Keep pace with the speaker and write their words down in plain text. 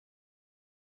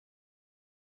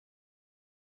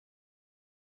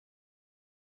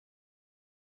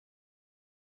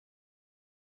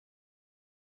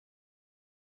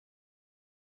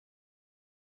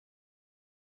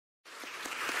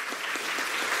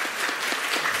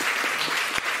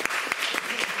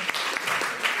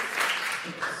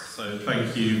So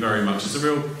thank you very much. It's a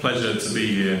real pleasure to be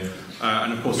here.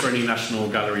 And of course, for any National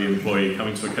Gallery employee,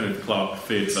 coming to a Kenneth Clark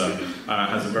theatre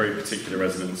has a very particular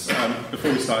resonance.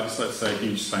 Before we start, just let's say a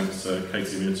huge thanks to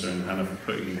Katie Minter and Hannah for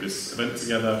putting this event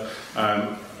together.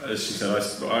 As she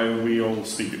said, we all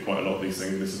speak at quite a lot of these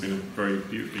things. This has been a very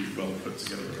beautifully well put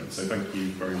together event, so thank you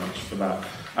very much for that.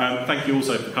 Thank you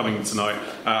also for coming tonight.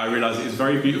 I realise it is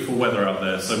very beautiful weather out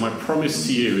there, so my promise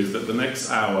to you is that the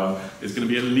next hour is going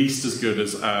to be at least as good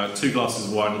as 2 glasses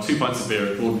of wine or 2 pints of beer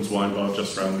at Gordon's Wine Bar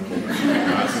just round the corner.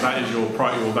 So that is your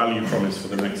value promise for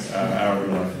the next hour of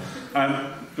your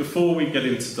life. Before we get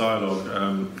into dialogue,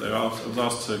 I was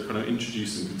asked to kind of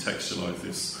introduce and contextualise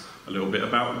this a little bit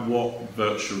about what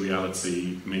virtual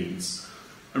reality means.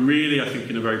 And really, I think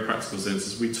in a very practical sense,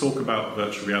 as we talk about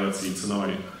virtual reality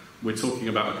tonight, we're talking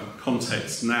about a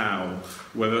context now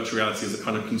where virtual reality as a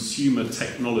kind of consumer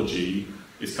technology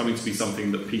is coming to be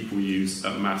something that people use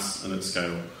at mass and at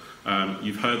scale.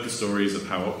 You've heard the stories of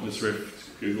how Oculus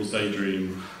Rift, Google's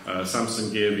Daydream,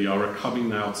 Samsung Gear VR are coming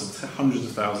now to hundreds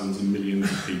of thousands and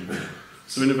millions of people.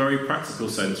 So in a very practical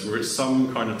sense, we're at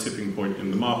some kind of tipping point in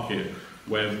the market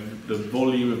where the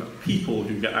volume of people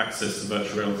who get access to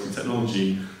virtual reality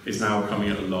technology is now coming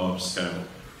at a large scale.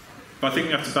 But I think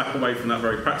we have to back away from that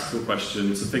very practical question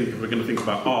to think, if we're going to think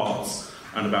about arts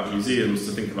and about museums,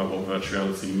 to think about what virtual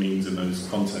reality means in those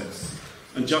contexts.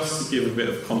 And just to give a bit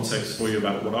of context for you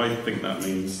about what I think that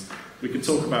means, we could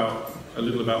talk a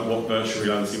little about what virtual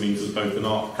reality means as both an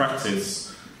art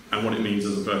practice and what it means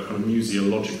as a kind of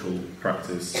museological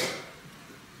practice.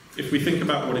 If we think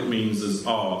about what it means as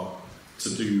art, to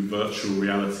do virtual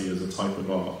reality as a type of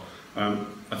art,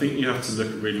 I think you have to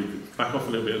really back off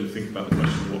a little bit and think about the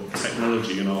question of what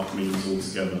technology and art means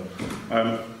altogether.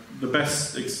 The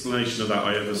best explanation of that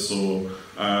I ever saw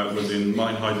was in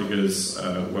Martin Heidegger's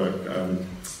work,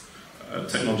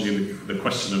 Technology and the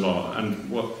Question of Art. And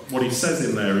what he says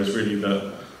in there is really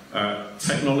that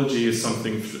technology is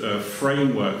something, a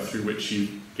framework through which you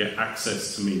get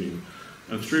access to meaning.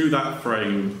 And through that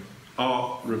frame,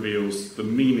 art reveals the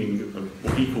meaning of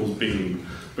what equals being,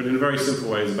 but in a very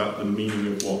simple way is about the meaning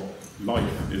of what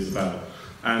life is about.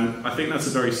 And I think that's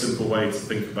a very simple way to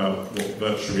think about what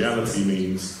virtual reality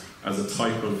means as a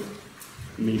type of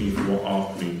meaning for what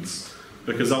art means.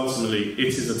 Because ultimately, it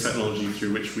is a technology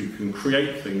through which we can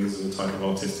create things as a type of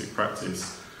artistic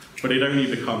practice. But it only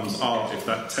becomes art if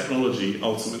that technology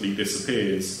ultimately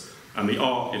disappears and the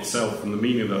art itself and the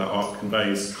meaning that art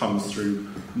conveys comes through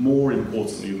more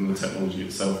importantly than the technology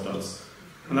itself does.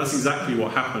 And that's exactly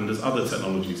what happened as other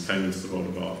technologies came into the world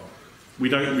of art. We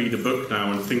don't read a book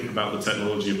now and think about the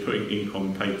technology of putting ink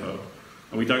on paper.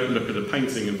 And we don't look at a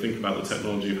painting and think about the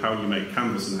technology of how you make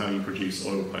canvas and how you produce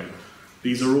oil paint.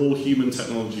 These are all human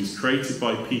technologies created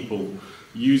by people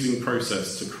using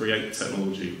process to create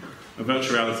technology. And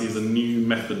virtual reality is a new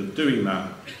method of doing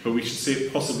that, but we should see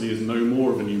it possibly as no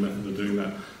more of a new method of doing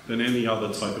that than any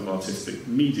other type of artistic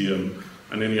medium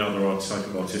and any other type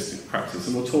of artistic practice.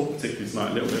 And we'll talk particularly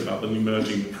tonight a little bit about the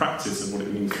emerging practice of what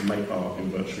it means to make art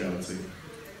in virtual reality.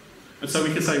 And so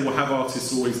we could say, well, have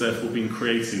artists always therefore been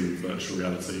creating virtual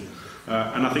reality?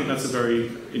 And I think that's a very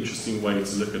interesting way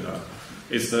to look at that,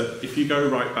 is that if you go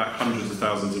right back hundreds of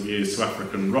thousands of years to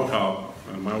African rock art,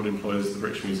 my old employers, the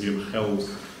British Museum, held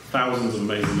thousands of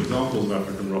amazing examples of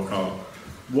African rock art.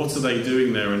 What are they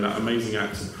doing there in that amazing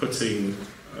act of putting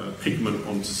pigment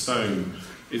onto stone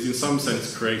is in some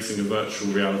sense creating a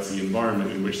virtual reality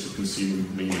environment in which to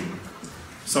consume meaning.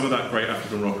 Some of that great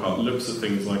African rock art looks at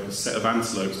things like a set of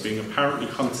antelopes being apparently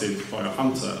hunted by a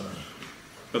hunter,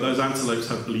 but those antelopes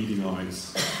have bleeding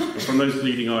eyes. And from those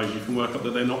bleeding eyes you can work out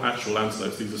that they're not actual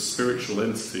antelopes, these are spiritual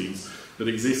entities that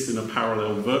exist in a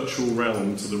parallel virtual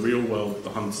realm to the real world that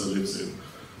the hunter lives in.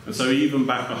 And so even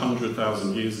back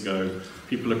 100,000 years ago,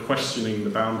 people are questioning the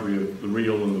boundary of the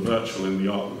real and the virtual in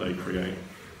the art that they create.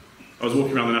 I was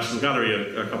walking around the National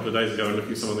Gallery a couple of days ago and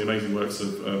looking at some of the amazing works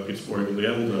of Peter Bruegel the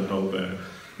Elder held there. And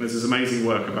there's this amazing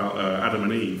work about Adam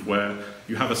and Eve, where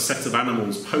you have a set of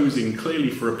animals posing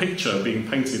clearly for a picture being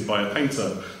painted by a painter,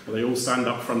 where they all stand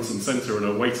up front and centre and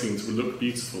are waiting to look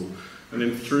beautiful. And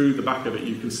then through the back of it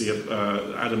you can see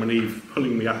Adam and Eve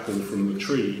pulling the apple from the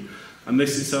tree. And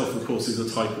this itself, of course, is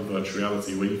a type of virtual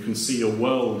reality where you can see a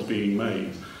world being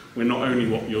made, where not only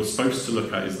what you're supposed to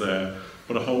look at is there,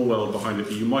 but a whole world behind it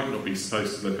that you might not be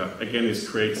supposed to look at, again, is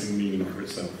creating meaning for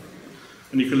itself.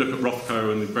 And you can look at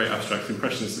Rothko and the great abstract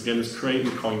impressionists, again, as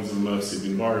creating kinds of immersive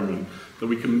environment that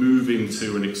we can move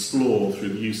into and explore through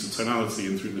the use of tonality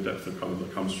and through the depth of colour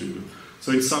that comes through them.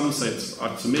 So in some sense,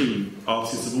 to me,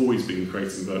 artists have always been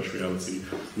creating virtual reality.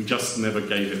 We just never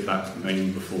gave it that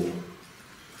name before.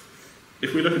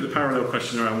 If we look at the parallel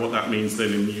question around what that means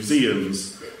then in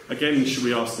museums, again, should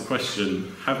we ask the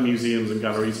question, have museums and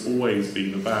galleries always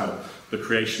been about the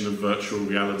creation of virtual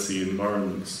reality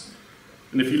environments?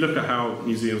 And if you look at how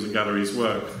museums and galleries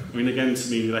work, I mean, again, to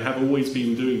me, they have always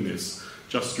been doing this,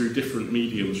 just through different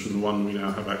mediums from the one we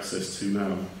now have access to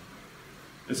now.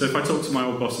 And so if I talk to my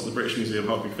old boss at the British Museum,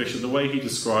 Hartwig Fisher, the way he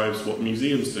describes what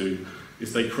museums do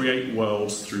is they create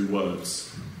worlds through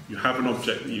words. You have an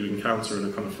object that you encounter in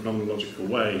a kind of phenomenological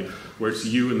way, where it's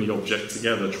you and the object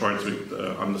together trying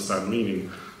to understand meaning.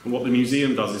 And what the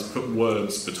museum does is put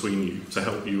words between you to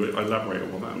help you elaborate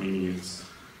on what that meaning is.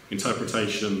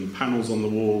 Interpretation, panels on the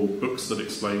wall, books that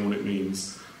explain what it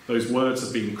means. Those words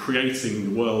have been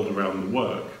creating the world around the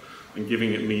work and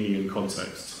giving it meaning and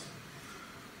context.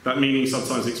 That meaning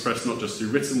sometimes expressed not just through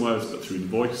written words, but through the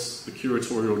voice, the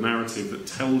curatorial narrative that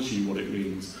tells you what it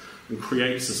means and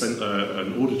creates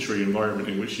an auditory environment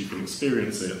in which you can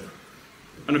experience it.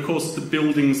 And of course, the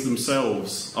buildings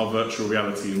themselves are virtual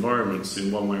reality environments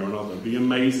in one way or another. The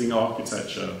amazing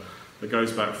architecture that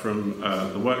goes back from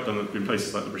the work done in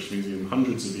places like the British Museum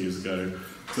hundreds of years ago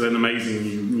to then amazing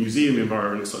new museum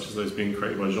environments such as those being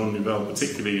created by Jean Nouvel,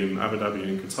 particularly in Abu Dhabi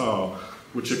and Qatar,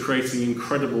 which are creating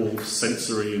incredible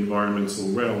sensory environmental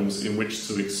realms in which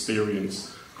to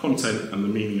experience content and the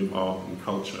meaning of art and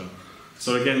culture.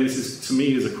 So again, this is, to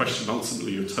me, is a question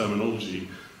ultimately of terminology.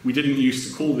 We didn't used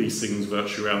to call these things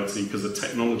virtual reality because a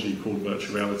technology called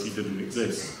virtual reality didn't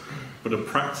exist. But a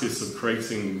practice of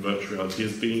creating virtual reality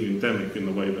has been endemic in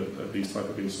the way that these type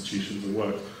of institutions have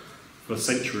worked for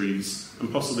centuries,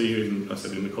 and possibly, in, I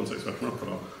said, in the context of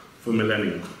Courtauld, for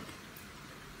millennia.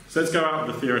 So let's go out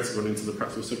of the theoretical and into the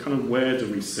practical. So kind of where do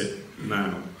we sit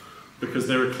now? Because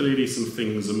there are clearly some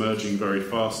things emerging very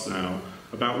fast now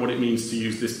about what it means to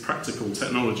use this practical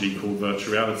technology called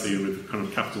virtual reality with kind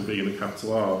of capital V and a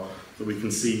capital R that we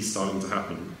can see starting to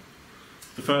happen.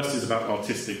 The first is about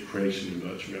artistic creation in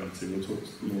virtual reality. We'll talk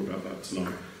more about that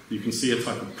tonight. You can see a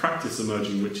type of practice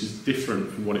emerging which is different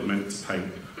from what it meant to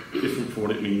paint, different from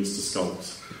what it means to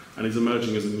sculpt, and is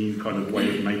emerging as a new kind of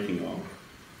way of making art.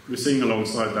 We're seeing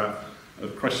alongside that a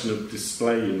question of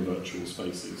display in virtual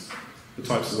spaces. The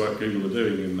types of work Google are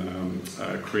doing in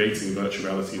creating virtual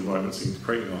reality environments and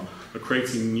creating art are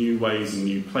creating new ways and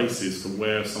new places for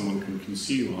where someone can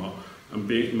consume art and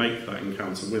make that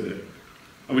encounter with it.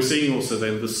 And we're seeing also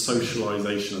then the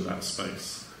socialisation of that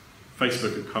space.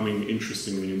 Facebook are coming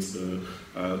interestingly into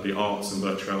the arts and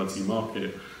virtuality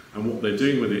market, and what they're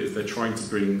doing with it is they're trying to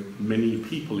bring many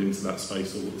people into that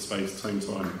space all at the same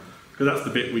time. Because that's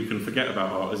the bit we can forget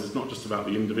about art, is it's not just about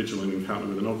the individual in encounter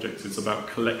with an object, it's about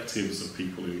collectives of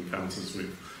people in encounters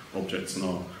with objects and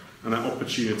art. And that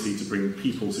opportunity to bring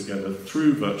people together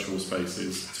through virtual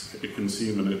spaces to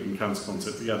consume and encounter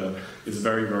content together is a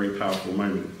very, very powerful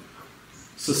moment.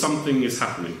 So something is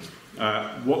happening.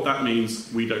 What that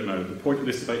means, we don't know. The point of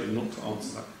this debate is not to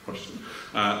answer that question.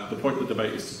 The point of the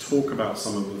debate is to talk about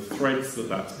some of the threads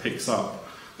that picks up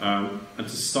and to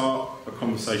start a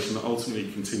conversation that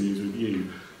ultimately continues with you.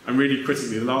 And really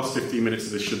critically, the last 15 minutes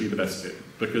of this should be the best bit,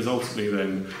 because ultimately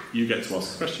then you get to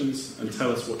ask questions and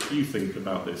tell us what you think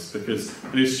about this, because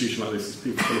an institution like this is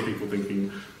full of people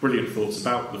thinking brilliant thoughts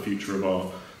about the future of art.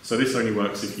 So this only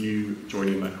works if you join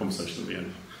in that conversation at the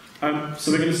end.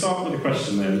 So we're going to start with a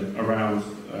question then around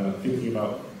thinking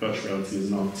about virtual reality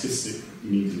as an artistic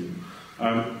medium.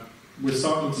 We're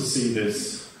starting to see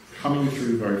this coming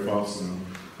through very fast now.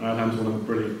 And Adam's one of the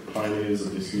brilliant pioneers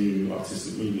of this new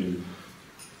artistic medium.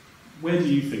 Where do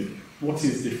you think, what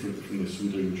is different from this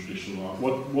from doing traditional art?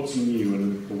 What's new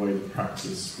in the way the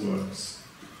practice works?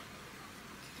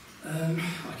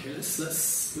 Okay, let's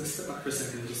step back for a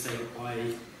second and just say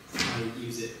why I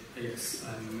use it, I guess.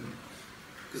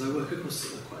 Because I work across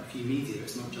quite a few media,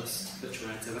 it's not just virtual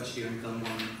reality. I've actually only done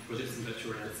one project in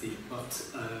virtual reality, but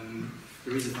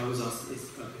the reason I was asked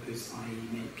is because I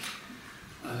make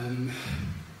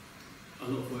a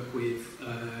lot of work with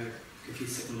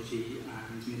computer technology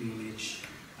and moving image,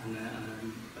 and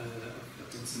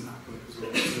I've done some app work as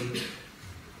well. So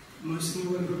most of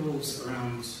my work revolves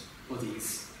around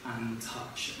bodies and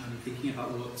touch and thinking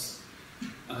about what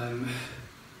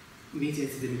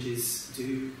mediated images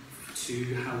do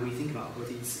to how we think about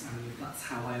bodies, and that's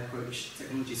how I approach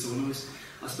technology. So when I was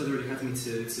at the Academy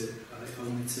to if I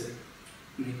wanted to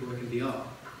make a work in VR,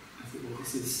 I thought, well,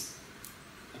 this is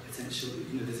a potential,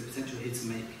 there's a potential here to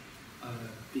make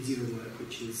video work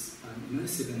which is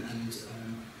immersive and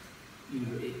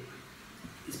it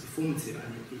is performative,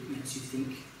 and it makes you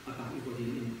think about your body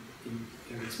in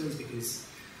various ways, because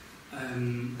I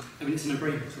mean, it's a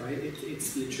no-brainer, right?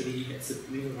 It's literally, you get to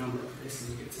move around like this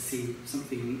and you get to see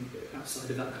something outside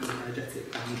of that kind of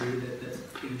diegetic boundary that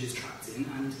image is trapped in.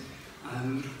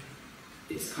 And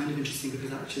it's kind of interesting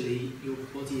because actually your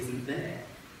body isn't there.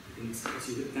 In this case,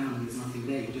 you look down and there's nothing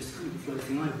there. You're just kind of a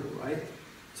floating eyeball, right?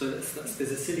 So there's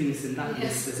a silliness in that.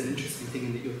 Yes. There's an interesting thing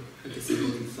in that you're a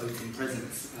disembodied floating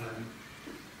presence.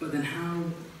 But then how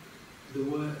the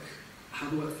work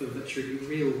for virtually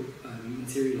real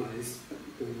materialised,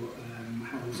 or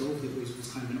how resolved it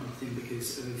was kind of an odd thing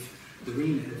because of the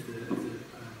remit of the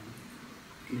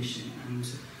commission, and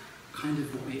kind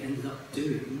of what we ended up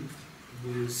doing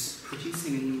was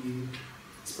producing a new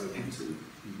spray paint tool,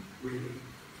 really.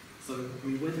 So, I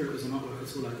mean, whether it was an artwork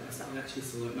at all, I actually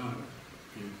still don't know.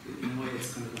 In a way,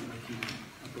 it's kind of like making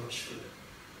a brush for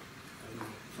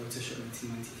Photoshop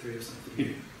 1993 or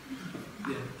something.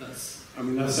 Yeah, that's... I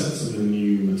mean, that sense of a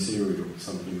new material,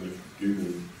 something that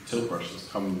Google tilt brush has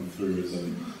come through as a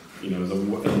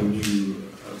new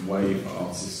way for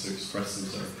artists to express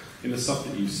themselves. In the stuff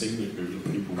that you've seen at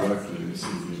Google, people working in this,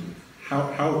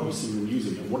 how have you seen them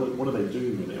using it? What are they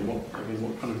doing with it? And what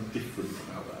kind of different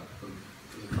about that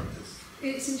as a practice?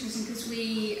 It's interesting because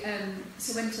we,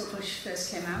 so when Tilt Brush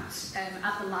first came out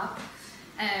at the lab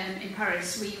in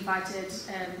Paris, we invited,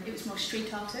 it was more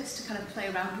street artists to kind of play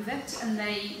around with it, and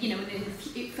they,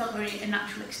 it felt very a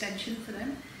natural extension for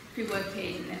them to be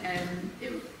working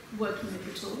with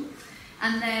the tool.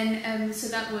 And then, so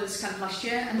that was kind of last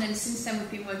year, and then since then we've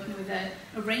been working with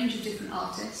a range of different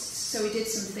artists. So we did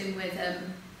something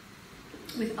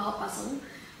with Art Basel,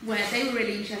 where they were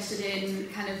really interested in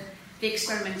kind of the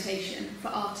experimentation for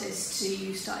artists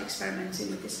to start experimenting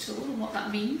with this tool and what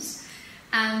that means.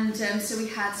 And so we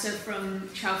had, from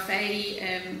Chow Fei,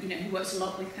 who works a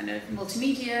lot with kind of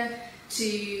multimedia,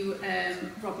 to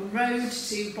Robin Rode,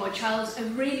 to Boy Child, a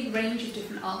really range of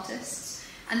different artists.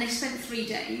 And they spent 3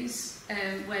 days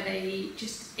where they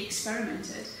just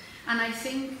experimented. And I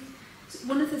think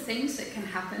one of the things that can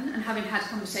happen, and having had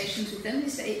conversations with them,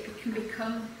 is that it can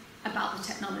become about the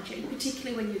technology,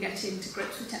 particularly when you get into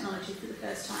grips with technology for the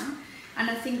first time. And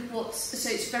I think so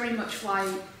it's very much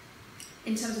why,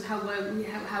 in terms of how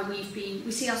we've been,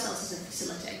 we see ourselves as a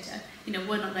facilitator.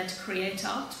 We're not there to create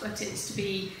art, but it's to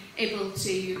be able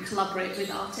to collaborate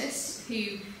with artists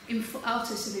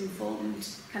artists have informed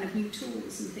kind of new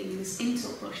tools and things in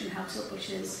Tilt Brush and how Tilt Brush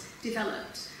is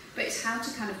developed. But it's how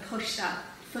to kind of push that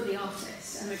for the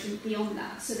artist and beyond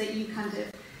that, so that you kind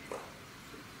of,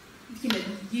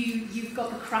 you've got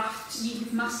the craft,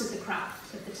 you've mastered the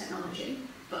craft of the technology,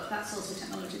 but that's also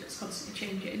technology that's constantly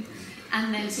changing.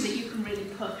 And then so that you can really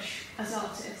push as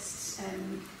artists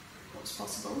what's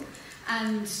possible.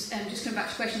 And just coming back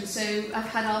to questions, so I've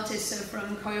had artists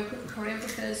from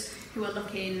choreographers who are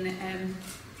looking,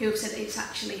 who have said it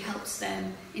actually helps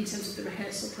them in terms of the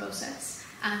rehearsal process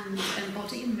and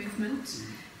body and movement.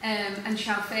 And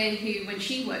Xiao Fei, who when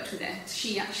she worked with it,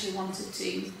 she actually wanted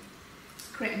to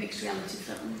create a mixed reality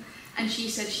film. And she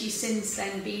said she's since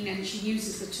then been, and she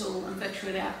uses the tool and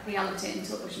virtual reality and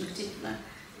Tilt Brush in particular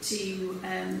to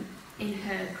in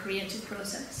her creative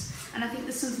process. And I think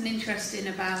there's something interesting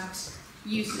about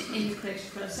using it in the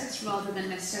creative process rather than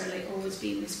necessarily always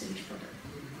being this finished product.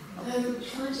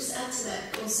 Can I just add to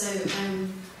that? Also,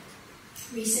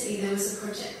 recently there was a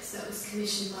project that was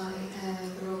commissioned by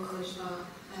the Royal College of Art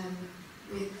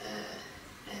with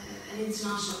an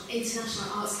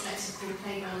international arts collective called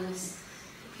Playgrounders,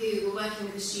 who were working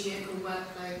with a studio called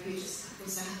Workflow, who just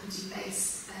also happened to be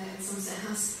based in Somerset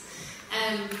House.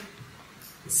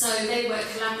 So they work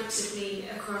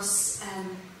collaboratively across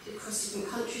different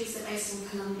countries. They're based in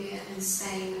Colombia and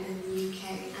Spain and the UK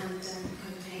and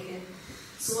Copenhagen.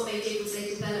 So what they did was they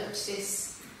developed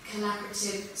this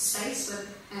collaborative space where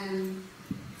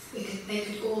they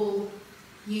could all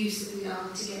use the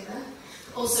VR together.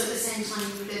 Also at the same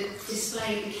time, the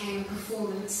display became a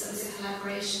performance that was a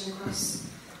collaboration across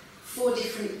 4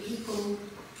 different people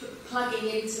plugging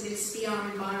into this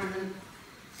VR environment,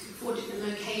 4 different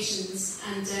locations,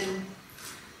 and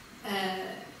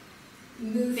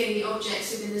moving the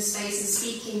objects within the space and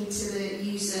speaking to the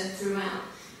user throughout.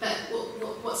 But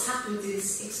what's happened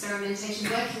is experimentation,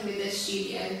 working with a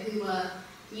studio who are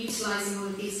utilising all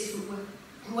of these different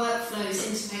workflows,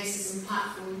 interfaces and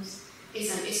platforms, is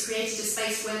created a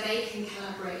space where they can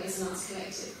collaborate as an arts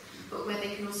collective, but where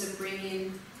they can also bring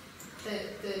in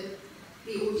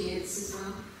the audience as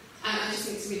well. I just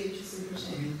think it's a really interesting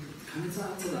project. I mean, kind of to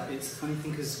add to that, it's a funny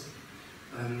thing because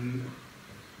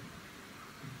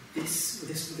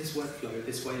this workflow,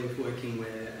 this way of working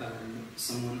where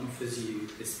someone offers you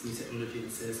this new technology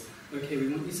and says, okay, we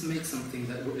want you to make something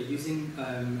that we're using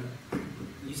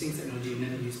using technology we've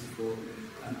never used before,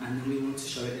 and then we want to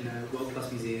show it in a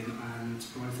world-class museum and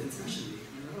promote it internationally.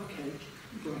 And they're like, okay,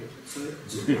 great. So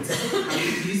how do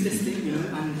you use this thing, you know?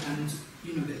 And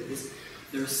you know,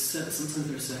 there are sometimes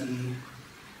there are certain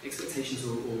expectations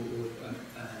or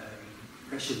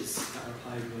pressures that are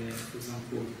applied where, for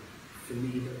example, for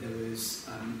me, that there was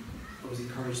I was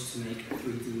encouraged to make a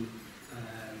 3D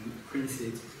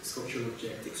printed sculptural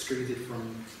object extruded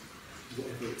from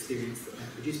whatever experience that I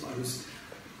produced, but I was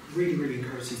really, really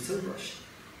encouraged to use tilt brush.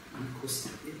 And of course,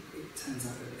 it turns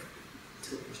out that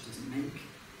tilt brush doesn't make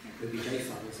OBJ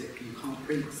files. You can't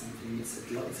print something. It's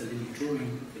a linear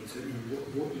drawing thing. So you know,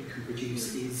 what you can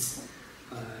produce is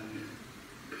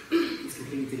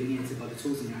completely delineated by the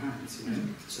tools in your hands. You know,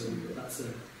 so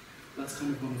that's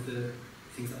kind of one of the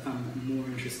things that I found more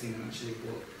interesting than actually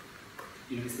what,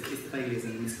 you know, it's the failures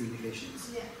and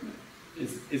miscommunications. Yeah.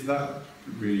 Is that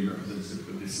really representative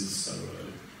that this is so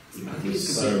early? I think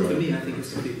it's for me, I think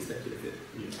it's completely speculative.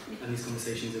 Yeah. And these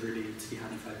conversations are really to be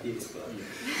had in 5 years. But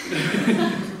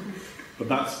yeah. But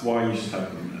that's why you should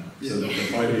have them now. Yeah. So that the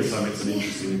 5 years time, it's an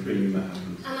interesting thing that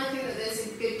happens. And I think that there's a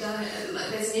good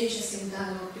there's an interesting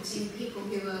dialogue between people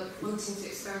who are wanting to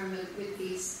experiment with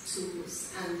these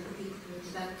tools and the people who are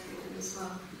developing them as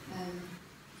well.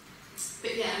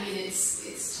 But yeah, I mean,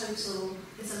 it's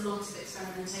a lot of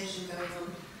experimentation going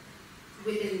on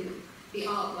within the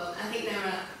art world. I think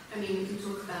we can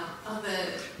talk about other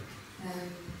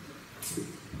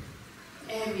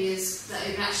areas that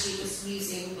are actually just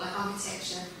using, like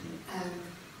architecture,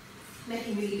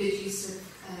 making really good use of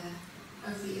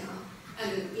VR,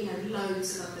 and you know,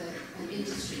 loads of other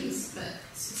industries, but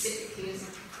specifically as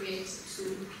like a creative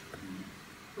tool,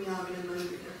 we are in a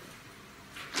moment of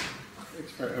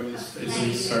it's an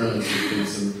experimental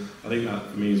piece, and I think that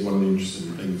for me is one of the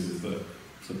interesting things is that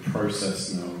the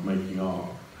process now of making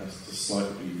art has to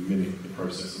slightly mimic the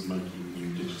process of making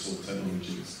new digital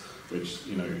technologies, which,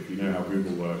 you know, if you know how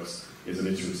Google works, is an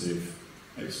iterative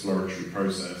exploratory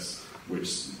process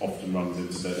which often runs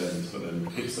into dead ends, but then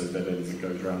hits those dead ends and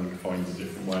goes around and finds a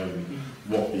different way. And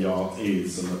what the art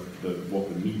is and what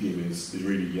the medium is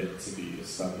really yet to be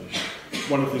established.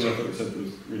 One of the things I thought you said that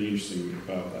was really interesting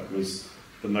about that was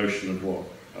the notion of what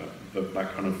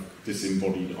that kind of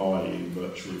disembodied I in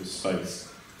virtual space.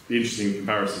 The interesting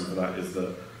comparison for that is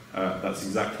that that's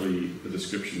exactly the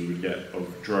description you would get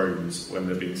of drones when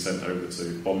they're being sent over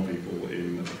to bomb people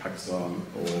in Pakistan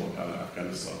or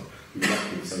Afghanistan.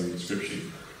 Exactly the same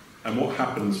description. And what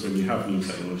happens when you have new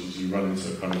technologies, you run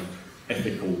into a kind of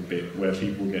ethical bit where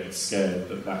people get scared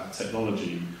that that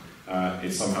technology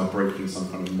is somehow breaking some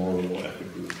kind of moral or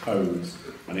ethical code,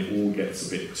 and it all gets a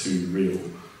bit too real.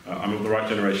 I'm of the right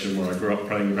generation where I grew up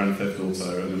playing Grand Theft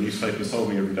Auto, and the newspapers told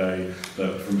me every day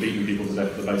that from beating people to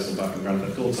death with a baseball bat in Grand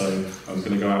Theft Auto, I was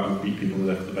going to go out and beat people to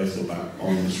death with a baseball bat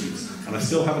on the streets. And I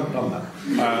still haven't done that.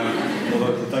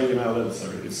 Although the Daily Mail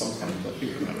editor is sometimes, I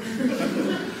think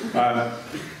about it.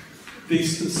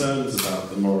 These concerns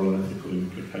about the moral and ethical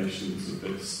implications of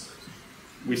this,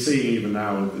 we see even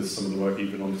now with some of the work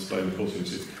even on display in the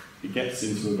Courtauld, it gets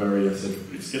into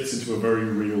a very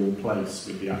real place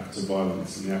with the act of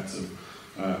violence and the act of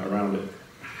around it.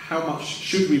 How much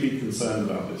should we be concerned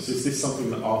about this? Is this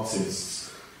something that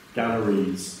artists,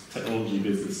 galleries, technology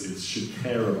businesses should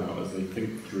care about as they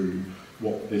think through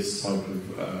what this type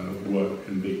of work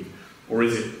can be? Or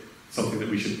is it something that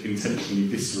we should intentionally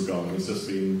disregard as just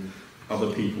being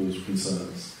other people's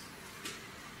concerns?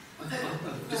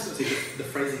 Just to say the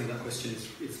phrasing of that question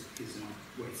is not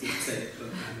way to say it, but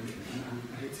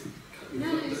I hate to cut you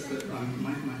off, but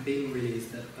my feeling really is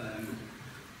that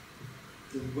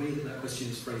the way that question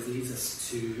is phrased leads us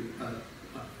to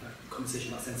a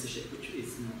conversation about censorship, which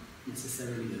is not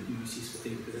necessarily the most useful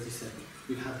thing, because as you said,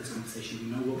 we've had this conversation, we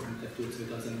know what Grand Theft Auto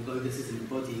does, and although this is an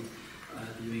embodied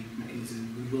viewing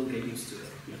mechanism, we will get used to it.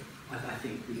 Yeah. I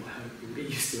think we will get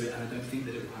used to it, and I don't think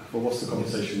that it will happen. But what's the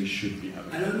conversation we should be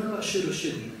having? I don't know about should or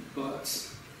shouldn't, but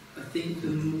I think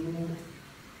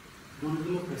one of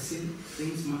the more pressing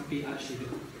things might be actually the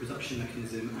production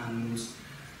mechanism,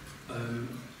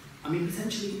 and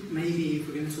potentially, maybe if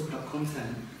we're going to talk about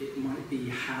content, it might be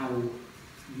how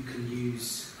you can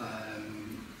use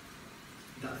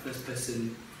that first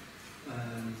person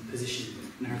position,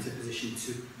 narrative position,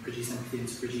 to produce empathy and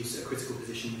to produce a critical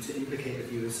position, to implicate the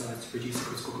viewer's side, to produce a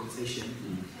critical conversation.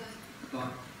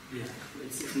 But yeah,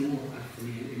 it's more for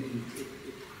me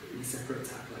in a separate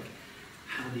tab, like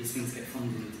how these things get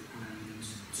funded and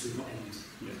to what end.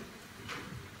 Yeah.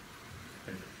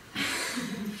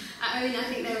 I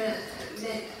think there are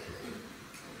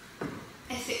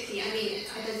ethically. I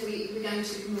don't think we're going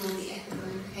to ignore the ethical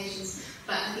implications.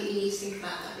 But I think you need to think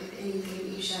about that with anything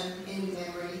that you show anywhere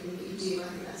or anything that you do. I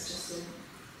think that's just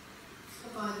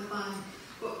a by the by.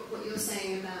 What you're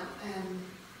saying about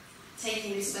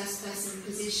taking this first person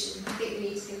position, I think we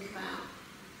need to think about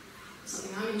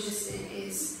something I'm interested in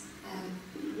is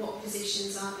what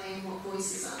positions are they and what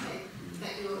voices are they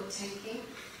that you're taking.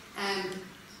 And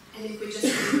if we're just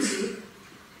going to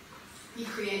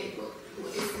recreate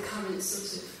what is the current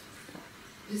sort of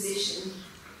position,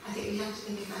 I think we have to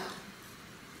think about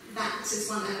that as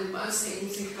one element. But I was saying, you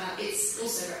think about it's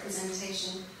also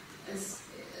representation as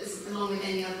along with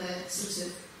any other sort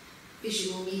of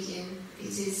visual medium. It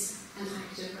is an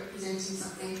act of representing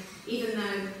something, even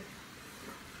though,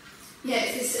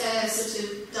 it's this sort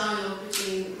of dialogue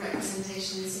between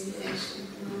representation and simulation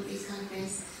and all of these kind of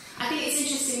things. I think it's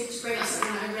interesting to bring up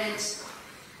something that I read.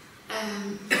 I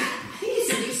think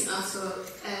it's a recent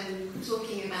article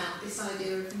talking about this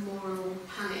idea of moral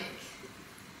panic,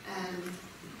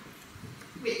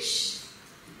 which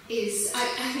is,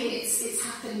 I mean, it's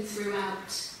happened throughout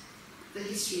the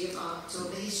history of art, or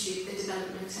the history of the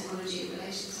development of technology in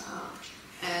relation to art.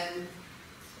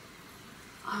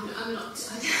 I'm not.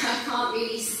 I can't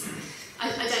really. I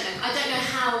don't know. I don't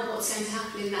know what's going to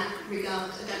happen in that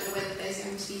regard. I don't know whether there's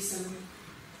going to be some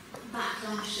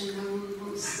backlash and no one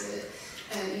wants to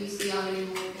use the R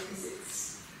anymore because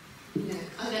it's.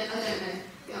 I don't know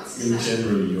the answer to that.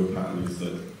 Generally, your pattern is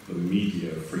that the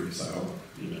media freaks out.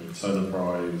 Turner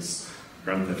Prize,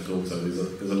 Grand Theft Auto.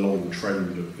 There's a long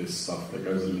trend of this stuff that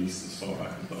goes at least as far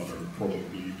back as data and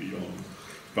probably beyond.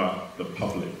 But the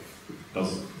public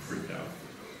doesn't freak out.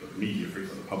 The media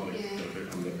freaks out. The public,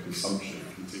 and the consumption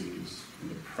continues, and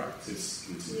the practice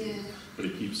continues. But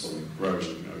it keeps on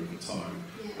growing over time,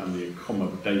 and the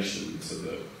accommodation to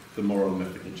the moral and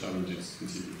ethical challenges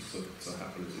continues to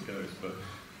happen as it goes. But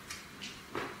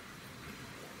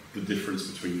the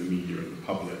difference between the media and the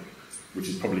public, which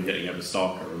is probably getting ever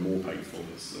starker and more painful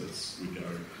as we go,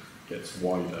 gets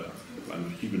wider,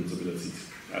 and humans' ability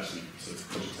to actually to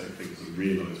cogitate things and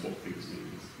realise what things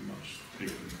mean is much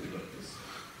bigger than that is.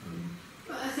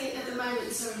 But I think at the moment,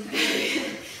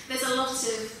 there's a lot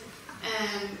of,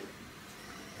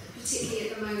 particularly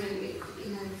at the moment,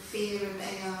 fear of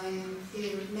AI and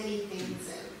fear of many things.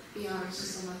 That VR is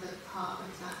just another part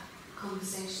of that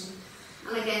conversation.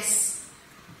 And I guess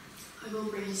I will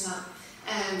bring it up.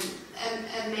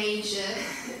 A major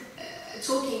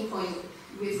talking point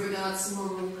with regards to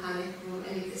moral panic or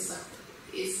any of this stuff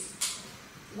is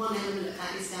one element of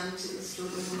that is down to this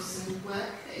Jordan Wilson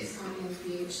work that is currently on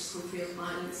review, which is called Real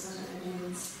Violence. I don't know if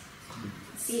anyone's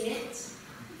seen it.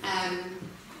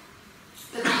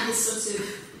 But that has sort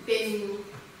of been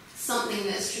something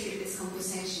that's triggered this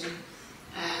conversation,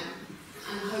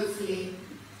 and hopefully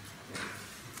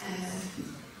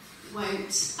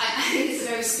won't. I think it's a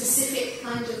very specific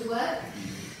kind of work,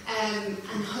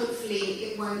 and hopefully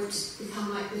it won't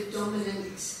become like the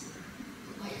dominant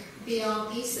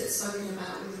VR piece that's spoken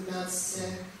about with regards to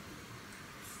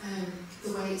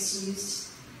the way it's used.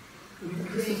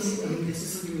 This is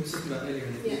something we were talking about earlier,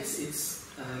 and it's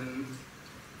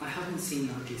I haven't seen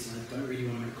that piece, and I don't really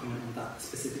want to make a comment on that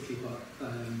specifically, but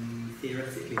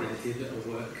theoretically the idea that a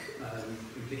work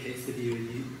implicates the viewer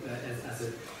as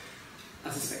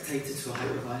a spectator to a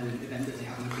hyper-violent event that they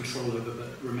have no control over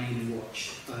but remain and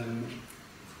watch. And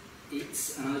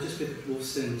I just with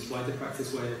Wolfson's wider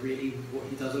practice, where really what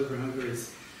he does over and over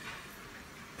is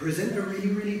present a really,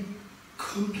 really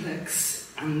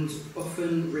complex and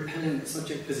often repellent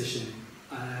subject position,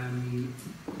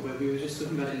 where we were just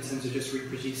talking about it in terms of just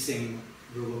reproducing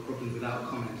real-world problems without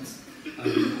comment.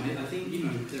 I think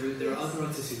there are other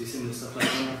artists who do similar stuff. Like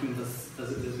John Ruckman does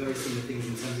very similar things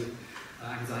in terms of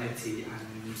anxiety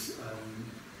and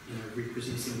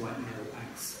reproducing white male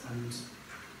acts. And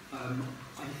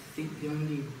I think the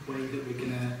only way that we're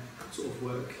going to sort of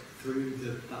work through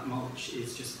that mulch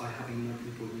is just by having more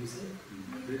people use it,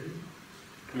 really.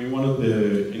 I mean, one of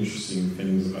the interesting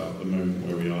things about the moment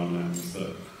where we are now is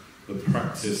that the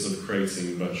practice of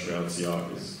creating virtual reality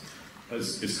art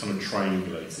is kind of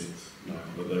triangulated now.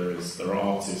 That there are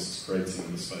artists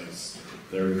creating the space,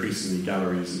 there are increasingly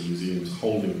galleries and museums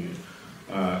holding it,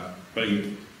 but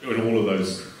in all of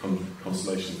those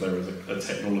constellations there is a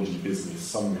technology business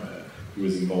somewhere who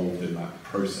is involved in that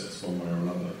process one way or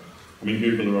another. I mean,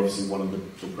 Google are obviously one of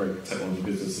the great technology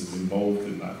businesses involved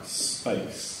in that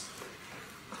space.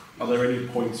 Are there any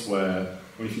points where,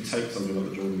 if you take something like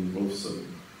the Jordan Wolfson,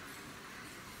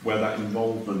 where that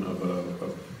involvement of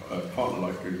a partner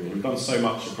like Google, we've done so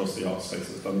much across the art space,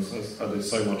 there's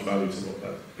so much value to what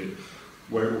that did,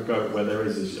 where it will go, where there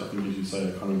is, I think as you say,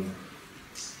 a kind of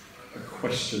a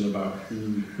question about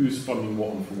who's funding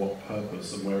what and for what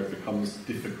purpose, and where it becomes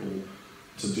difficult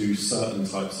to do certain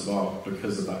types of art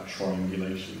because of that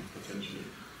triangulation, potentially.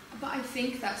 But I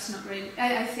think that's not really...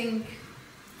 I think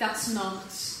that's not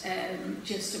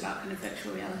just about kind of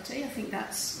virtual reality. I think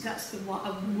that's a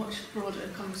much broader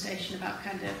conversation about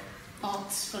kind of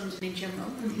arts funding in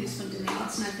general and who's funding the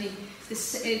arts. And I think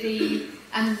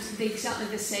exactly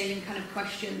the same kind of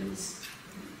questions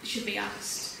should be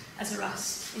asked as are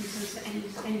asked in terms of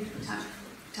any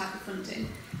type of funding.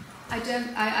 I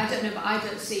don't know, but I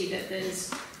don't see that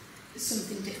there's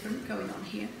something different going on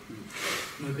here.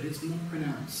 No, but it's more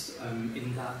pronounced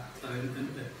in that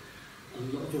a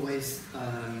lot of the ways, a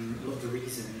lot of the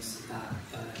reasons that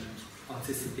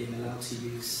artists are being allowed to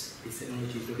use these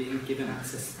technologies, or being given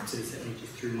access to these technologies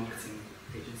through marketing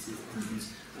agencies.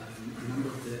 A number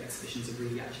of the exhibitions have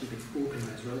really actually been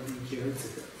organised rather than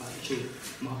curated by actual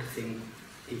marketing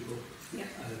people,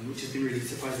 which has been really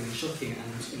surprising and shocking.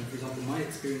 And for example, my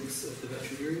experience of the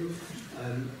virtual mural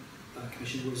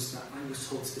commission was that I was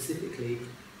told specifically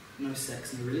no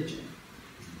sex, no religion,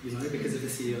 because of the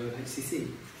CEO of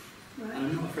HCC. Right. And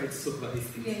I'm not afraid to talk about these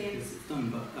things because it's done,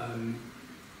 but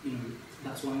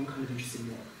that's why I'm kind of interested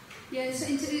in what. Yeah, so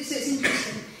it's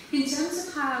interesting in terms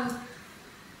of how.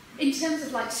 In terms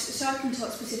of so I can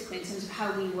talk specifically in terms of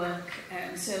how we work.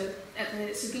 So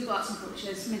Google Arts and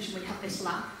Culture, as mentioned, we have this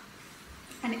lab,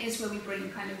 and it is where we bring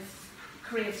kind of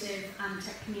creative and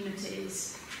tech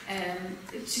communities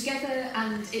together,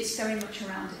 and it's very much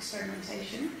around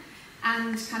experimentation.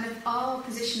 And kind of our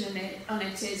position on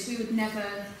it is we would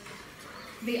never.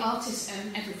 The artists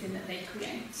own everything that they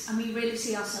create, and we really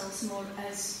see ourselves more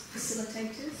as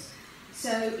facilitators.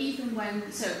 So even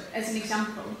as an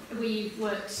example, we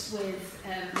worked with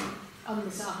on the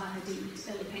Zaha Hadid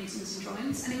early paintings and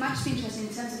drawings, and it might just be interesting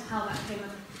in terms of how that came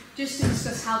up, just to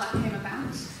discuss how that came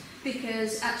about,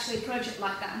 because actually a project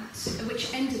like that,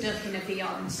 which ended up in a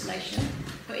VR installation,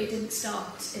 but it didn't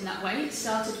start in that way. It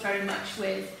started very much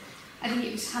with, I think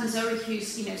it was Hans Ulrich who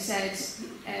said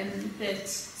that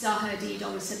Zaha Hadid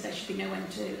always said there should be no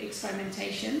end to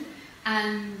experimentation.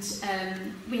 And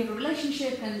we have a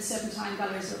relationship, and Serpentine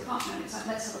Galleries are a partner, and it's like,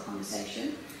 let's have a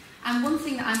conversation. And one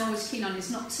thing that I'm always keen on is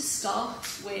not to start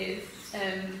with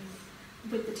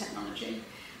the technology.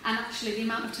 And actually, the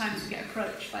amount of times we get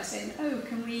approached by saying, oh,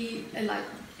 can we,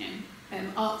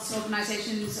 arts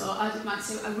organisations, or I might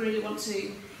say, I really want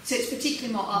to, so it's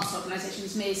particularly more arts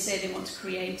organisations may say they want to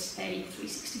create a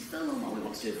 360 film, or we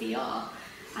want to do a VR.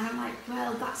 And I'm like,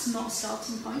 well, that's not a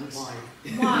starting point. Why?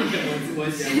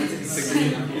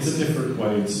 It's a different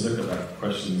way to look at that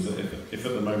question. Is that if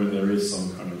at the moment there is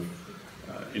some kind of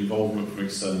involvement from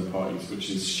external parties which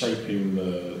is shaping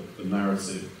the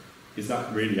narrative, is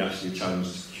that really actually a challenge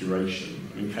to curation?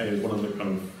 I mean, Kay is one of the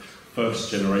kind of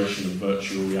first generation of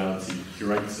virtual reality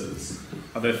curators.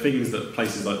 Are there things that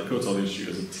places like the Courtauld Institute,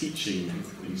 as a teaching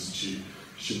institute,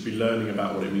 should be learning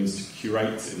about what it means to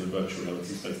curate in a virtual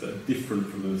reality space that are different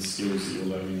from the skills that you're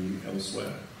learning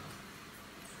elsewhere?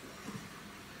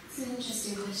 It's an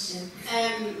interesting question.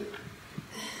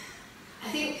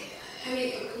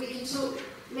 We can talk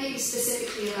maybe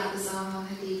specifically about the Zaha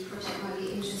Hadid project. Might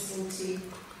be interesting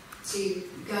to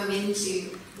go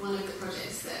into one of the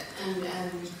projects that, and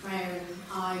Freya and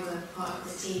I were part of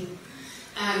the team.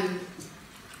 And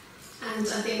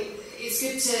I think it's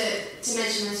good to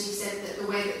mention, as you said, that the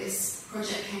way that this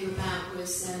project came about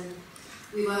was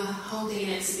we were holding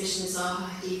an exhibition of Zaha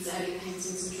Hadid's early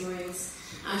paintings and drawings.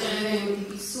 I don't know if anyone of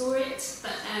you saw it,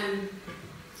 but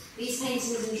these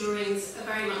paintings and drawings are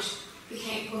very much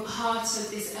were part of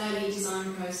this early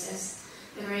design process.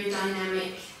 They're very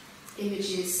dynamic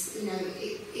images,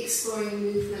 exploring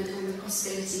movement and the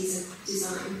possibilities of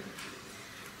design.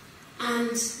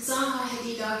 And Zaha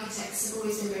Hadid architects have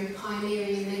always been very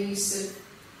pioneering in their use of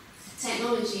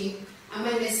technology. And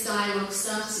when this dialogue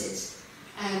started,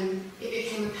 it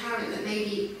became apparent that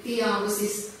maybe VR was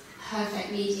this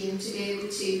perfect medium to be able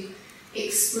to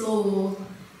explore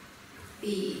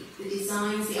the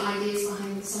designs, the ideas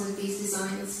behind some of these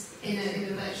designs in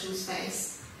a virtual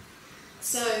space.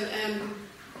 So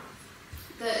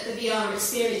the VR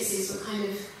experiences were kind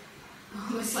of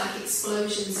almost like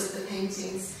explosions of the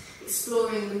paintings,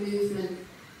 exploring the movement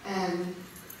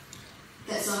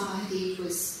that Zaha Hadid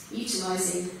was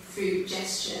utilising through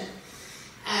gesture.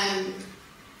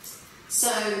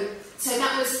 So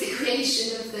that was the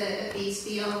creation of these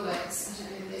VR works. I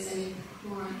don't know if there's any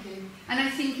more I can... And I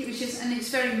think it was just, and it's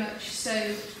very much so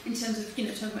in terms of, talking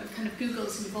about kind of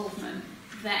Google's involvement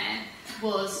there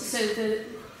was, so certainly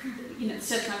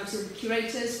obviously the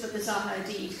curators, but the Zaha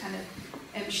Hadid kind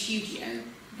of studio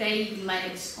they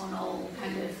led on all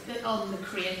kind of on the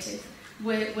creative.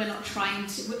 We're not trying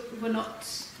to. We're not.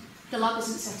 The lab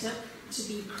isn't set up to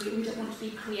be. We don't want to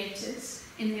be creators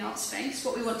in the art space.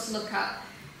 What we want to look at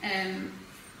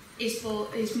is more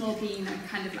being a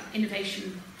kind of like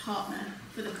innovation partner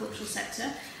for the cultural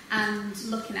sector and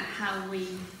looking at how we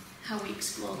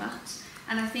explore that.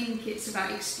 And I think it's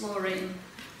about exploring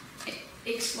it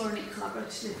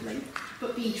collaboratively,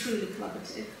 but being truly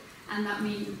collaborative. And that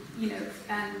means,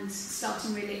 and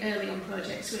starting really early on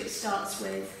projects where it starts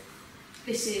with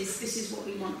this is what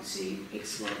we want to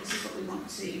explore, this is what we want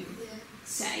to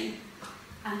say,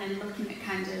 and then looking at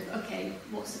kind of, okay,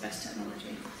 what's the best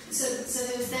technology? So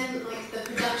there was then like the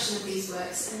production of these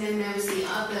works, and then there was the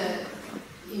other,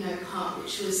 part,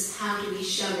 which was how do we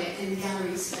show it in the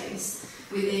gallery space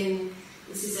within.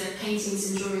 This is a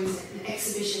paintings and drawings an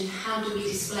exhibition. How do we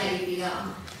display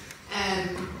VR?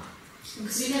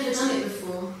 Because we've never done it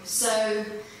before. So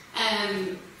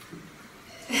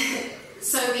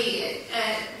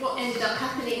what ended up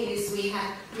happening is we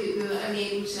were only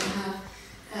able to have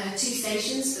 2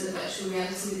 stations for the virtual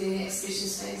reality within the exhibition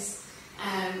space.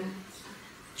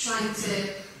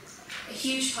 A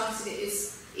huge part of it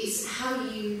is how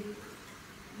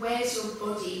where's your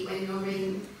body when you're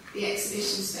in the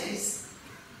exhibition space?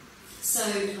 So,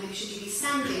 like, should you be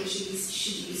standing? Should you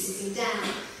be sitting down?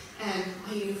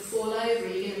 Are you going to fall over? Are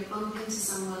you going to bump into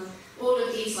someone? All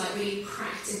of these, like, really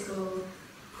practical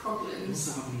problems.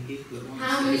 Also, how many people at once?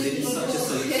 How many people? people? It's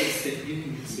such a holistic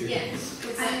viewing experience.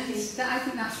 Yeah, exactly. I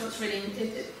think that's what's really,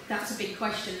 that's a big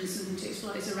question and something to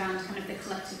explore, is around kind of the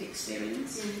collective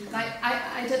experience. Mm. Like,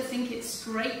 I don't think it's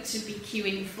great to be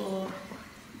queuing for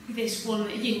this one,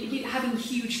 having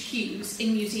huge queues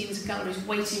in museums and galleries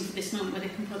waiting for this moment where they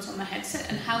can put on the headset,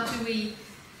 and how do we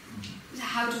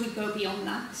go beyond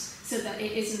that so that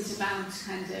it isn't about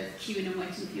kind of queuing and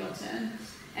waiting for your turn,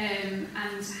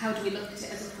 and how do we look at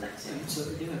it as a collective?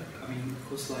 Of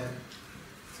course, like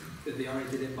the RA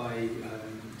did it by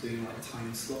doing like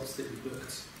time slots that you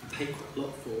booked and paid quite a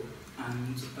lot for,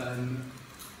 and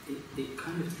it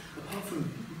kind of, apart from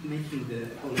making the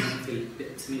whole event feel a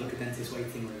bit to me like a dentist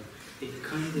waiting room, it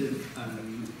kind of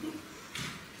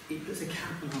it puts a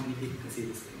cap on how many people can see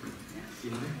this thing.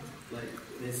 Yeah. Like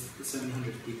there's so many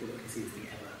hundreds of people that can see this thing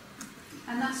ever.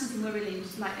 And that's something we're really,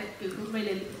 like at Google,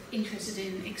 really interested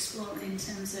in exploring in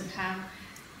terms of how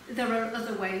there are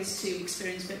other ways to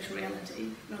experience virtual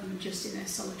reality rather than just in a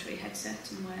solitary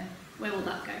headset, and where will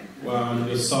that go? Well,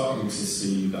 you're starting to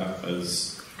see that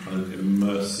as kind of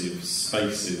immersive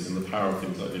spaces, and the power of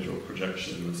things like digital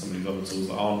projection and some of these other tools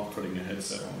that aren't putting a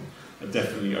headset on are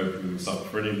definitely opening this up.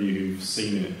 For any of you who've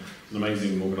seen it, it's an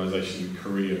amazing organisation in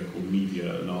Korea called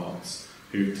Media and Arts,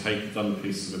 who've done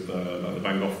pieces with the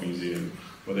Van Gogh Museum,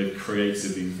 where they've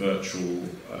created these virtual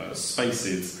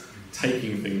spaces,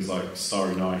 taking things like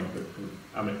Starry Night,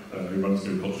 who runs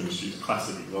the Cultural Institute's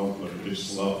classic example of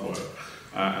digital artwork,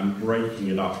 and breaking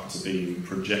it up to being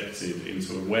projected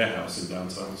into a warehouse in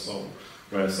downtown Seoul,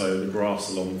 where so the grass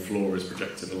along the floor is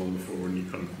projected along the floor and you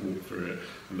kind of walk through it,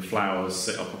 and the flowers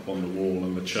sit up upon the wall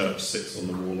and the church sits on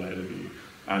the wall ahead of you.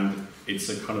 And it's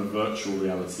a kind of virtual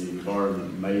reality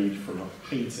environment made from a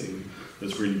painting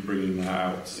that's really bringing that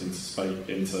out into space,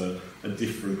 into a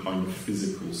different kind of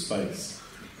physical space.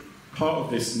 Part of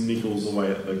this niggles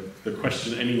away at the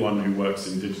question anyone who works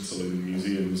in digital in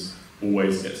museums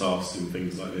always gets asked in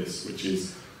things like this, which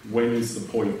is, when is the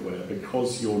point where,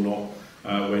 because you're not,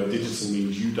 where digital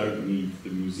means you don't need the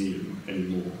museum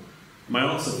anymore? My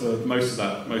answer for most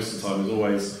of the time is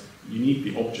always, you need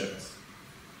the object.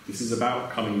 This is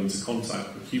about coming into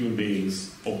contact with human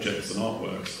beings, objects and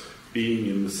artworks, being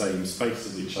in the same space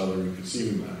as each other and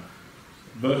consuming that.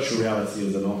 Virtual reality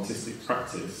as an artistic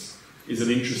practice is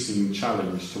an interesting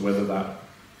challenge to whether that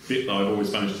bit that I've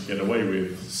always managed to get away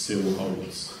with still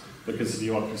holds. Because if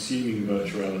you are consuming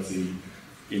virtual reality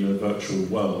in a virtual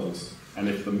world, and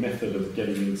if the method of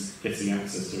getting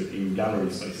access to it in gallery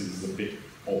spaces is a bit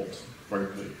odd,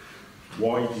 frankly,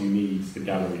 why do you need the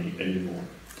gallery anymore?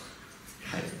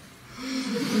 Okay.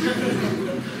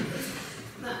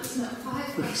 That was about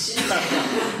 5 questions.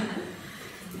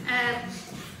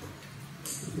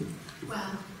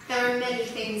 Well, there are many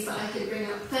things that I could bring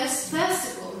up. First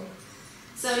of all,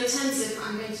 so in terms of,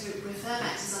 I'm going to refer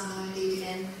back to Zaha Hadid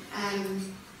again.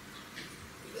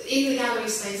 In the gallery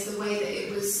space, the way that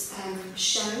it was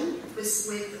shown was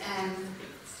with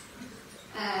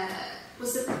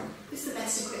was the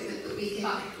best equipment that we can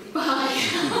buy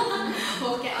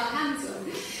or get our hands on.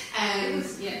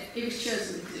 It was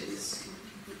chosen because it was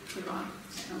the right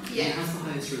technology. It has the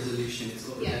highest resolution, it's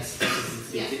got the best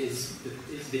consistency, Yeah.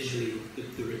 it's visually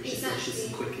the richest, richest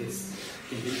and quickest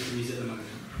thing that you can use at the moment.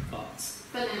 But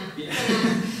For now. yeah. For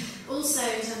now. Also,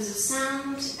 in terms of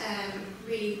sound,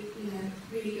 really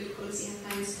good quality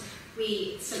headphones.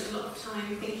 We spent a lot of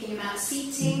time thinking about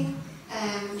seating,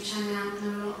 which I now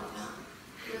know a lot about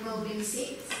revolving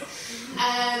seats.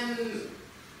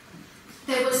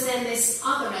 There was then this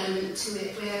other element to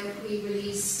it where we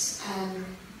released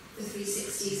the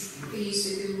 360s we used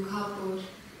with Google Cardboard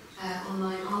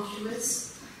online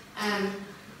afterwards.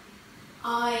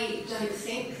 I don't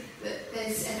think that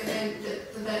there's ever going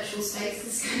that the virtual space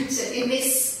is going to, in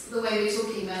this, the way we're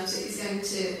talking about it, is going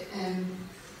to,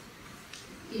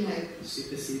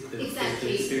 supersede the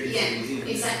exactly, experience yeah, in the museum.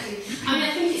 exactly. I mean,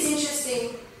 I think it's interesting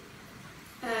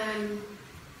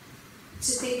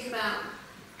to think about.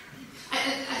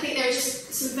 I think there are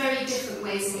just some very different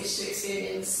ways in which to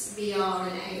experience VR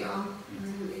and AR. I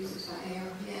haven't really talked about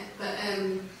AR yet, but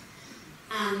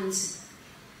and.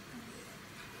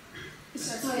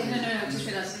 Sorry, no, I just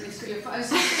realised I missed your point.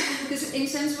 Because in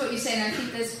terms of what you're saying, I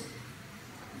think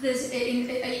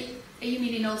are you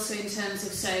meaning also in terms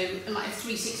of, so, like a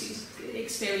 360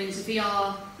 experience, a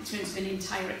VR experience of an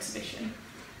entire exhibition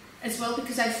as well?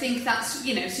 Because I think that's, so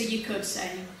you could say,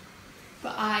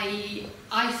 but I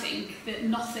think that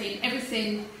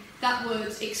everything that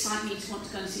would excite me to want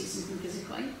to go and see something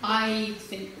physically. I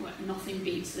think nothing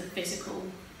beats the physical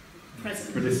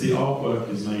presence. But if the artwork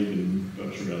is made in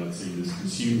virtual reality, and is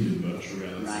consumed in virtual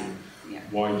reality, Right. Yeah.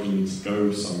 why do you need to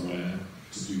go somewhere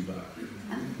to do that?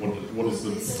 What is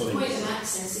the It's a point of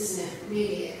access, isn't it?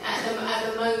 Really, at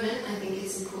the moment, I think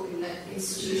it's important that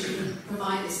institutions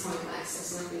provide this point of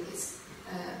access, and I think it's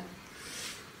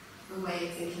a way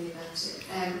of thinking about it.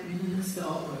 Unless the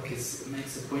artwork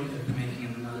makes a point of making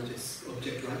an analogous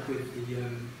object, like with the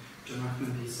John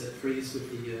Rackman piece at Frieze with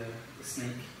the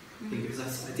snake thing, because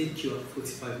I did queue up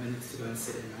 45 minutes to go and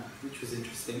sit in that, which was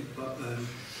interesting. But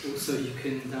also you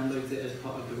can download it as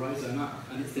part of the Rhizome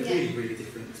app, and they're really, really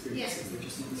different experiences. They're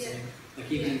just not the same.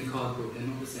 Like even in the cardboard, they're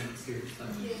not the same experience.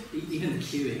 Like, even the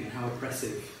queuing and how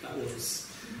oppressive that was.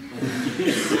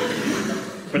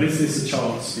 But is this a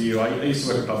chance for you? I used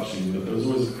to work in publishing, but there was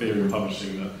always a fear in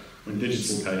publishing that when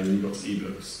digital came and you got to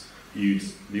ebooks,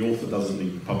 the author doesn't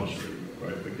need the publisher anymore,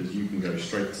 right? Because you can go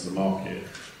straight to the market,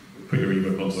 put your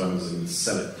ebook onto Amazon and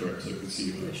sell it direct to the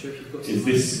consumer. Yeah, sure, is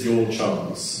this your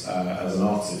chance as an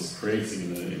artist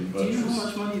creating in virtual? Do you know how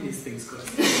much money these things cost?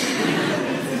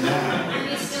 And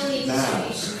you still need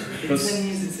distribution. In 10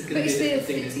 years it's going to be a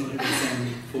thing, it's not going to be the same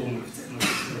form of technology.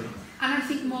 And I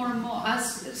think more and more,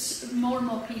 as more and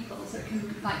more people that can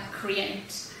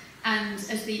create, and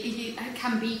as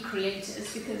can be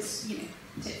creators, because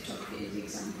take photography as an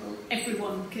example,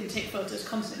 everyone can take photos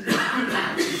constantly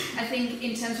now. I think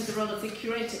in terms of the role of the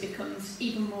curator becomes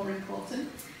even more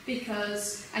important,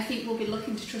 because I think we'll be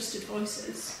looking to trusted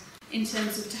voices in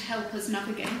terms of to help us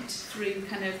navigate through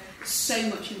kind of so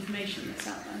much information that's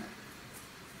out there.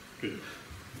 Good.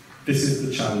 This is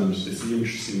the challenge, this is the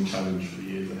interesting challenge for the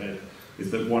years ahead,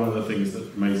 is that one of the things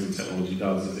that amazing technology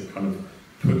does is it kind of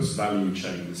puts value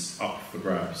chains up for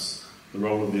grabs. The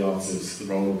role of the artist, the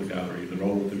role of the gallery, the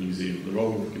role of the museum, the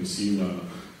role of the consumer,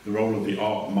 the role of the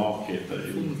art market, all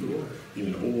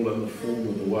in the form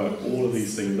of the work, all of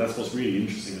these things, that's what's really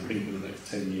interesting, I think, in the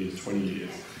next 10 years, 20 years,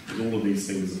 is all of these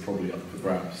things are probably up for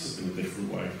grabs in a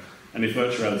different way. And if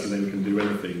virtual reality then can do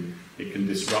anything, it can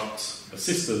disrupt a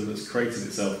system that's created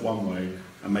itself one way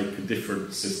and make a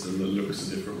different system that looks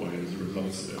a different way as a result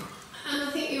of it. And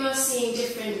I think you are seeing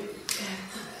different.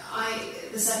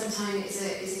 The Serpentine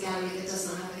is a gallery that does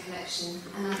not have a collection,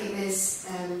 and I think there's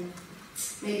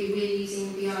maybe we're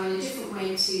using VR in a different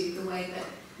way to the way that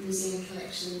museum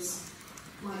collections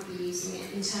might be using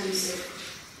it in terms of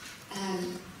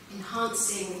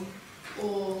enhancing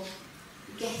or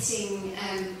getting.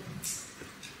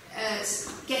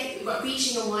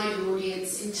 Reaching a wider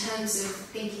audience in terms of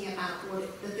thinking about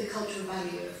the cultural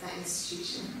value of that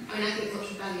institution. I mean, I think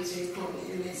cultural values are important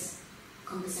in this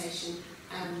conversation.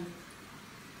 And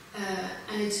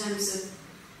in terms of,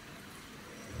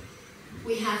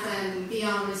 we have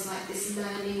VR as like this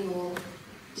learning or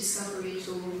discovery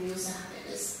tool, and we also have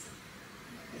it as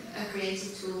a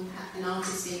creative tool, an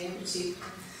artist being able to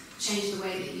change the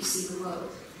way that you see the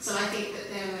world. So I think that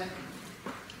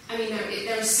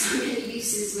there are so many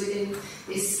uses within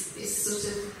this sort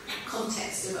of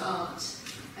context of art,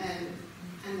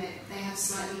 and they have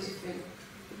slightly different.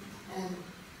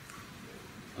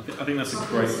 I think that's a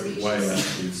great way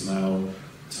actually to now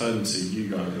turn to you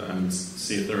guys and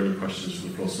see if there are any questions from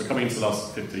the floor. So we're coming into the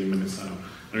last 15 minutes now. And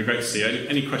it'd be great to see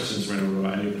any questions around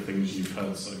about any of the things you've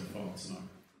heard so far tonight.